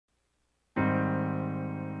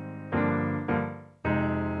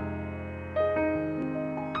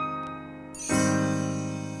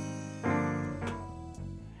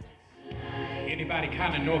Everybody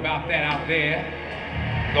kind of know about that out there.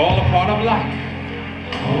 It's all a part of life.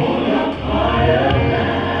 All a part of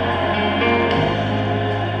life.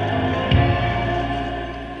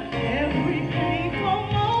 Every painful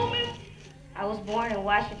moment. I was born in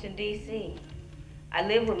Washington, D.C. I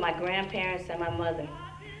lived with my grandparents and my mother.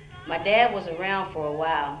 My dad was around for a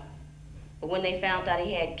while, but when they found out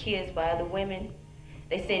he had kids by other women,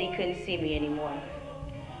 they said he couldn't see me anymore.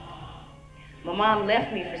 My mom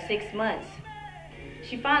left me for 6 months.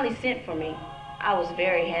 She finally sent for me. I was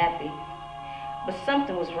very happy, but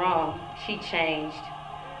something was wrong. She changed.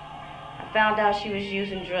 I found out she was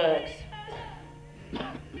using drugs.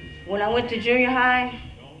 When I went to junior high,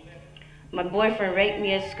 my boyfriend raped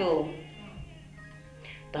me at school.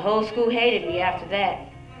 The whole school hated me after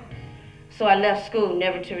that, so I left school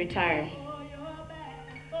never to return.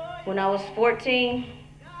 When I was 14,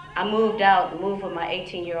 I moved out and moved with my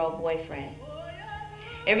 18-year-old boyfriend.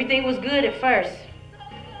 Everything was good at first,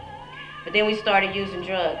 but then we started using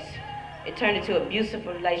drugs. It turned into an abusive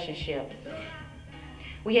relationship.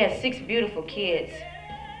 We had 6 beautiful kids,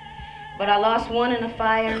 but I lost one in a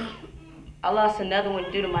fire. I lost another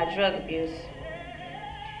one due to my drug abuse.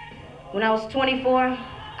 When I was 24,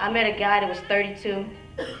 I met a guy that was 32.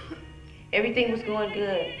 Everything was going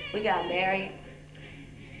good. We got married.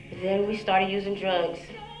 And then we started using drugs.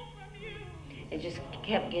 It just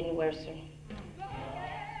kept getting worse.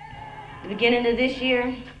 The beginning of this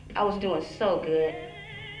year, I was doing so good.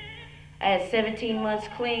 I had 17 months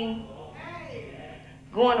clean,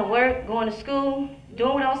 going to work, going to school,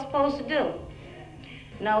 doing what I was supposed to do.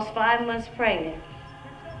 And I was 5 months pregnant.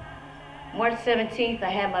 March 17th, I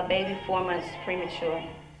had my baby 4 months premature.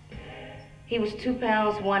 He was 2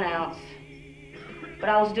 pounds, 1 ounce. But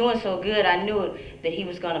I was doing so good, I knew that he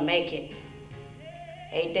was gonna make it.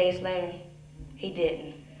 8 days later, he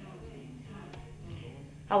didn't.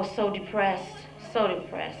 I was so depressed, so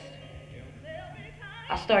depressed.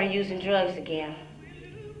 I started using drugs again.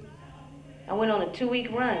 I went on a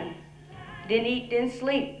 2-week run. Didn't eat, didn't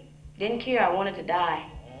sleep, didn't care, I wanted to die.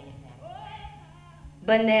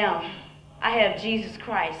 But now, I have Jesus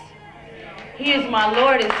Christ. He is my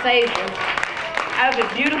Lord and Savior. I have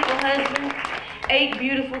a beautiful husband, 8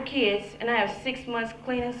 beautiful kids, and I have 6 months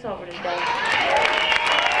clean and sober today.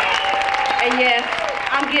 And yes,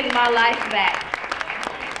 I'm getting my life back.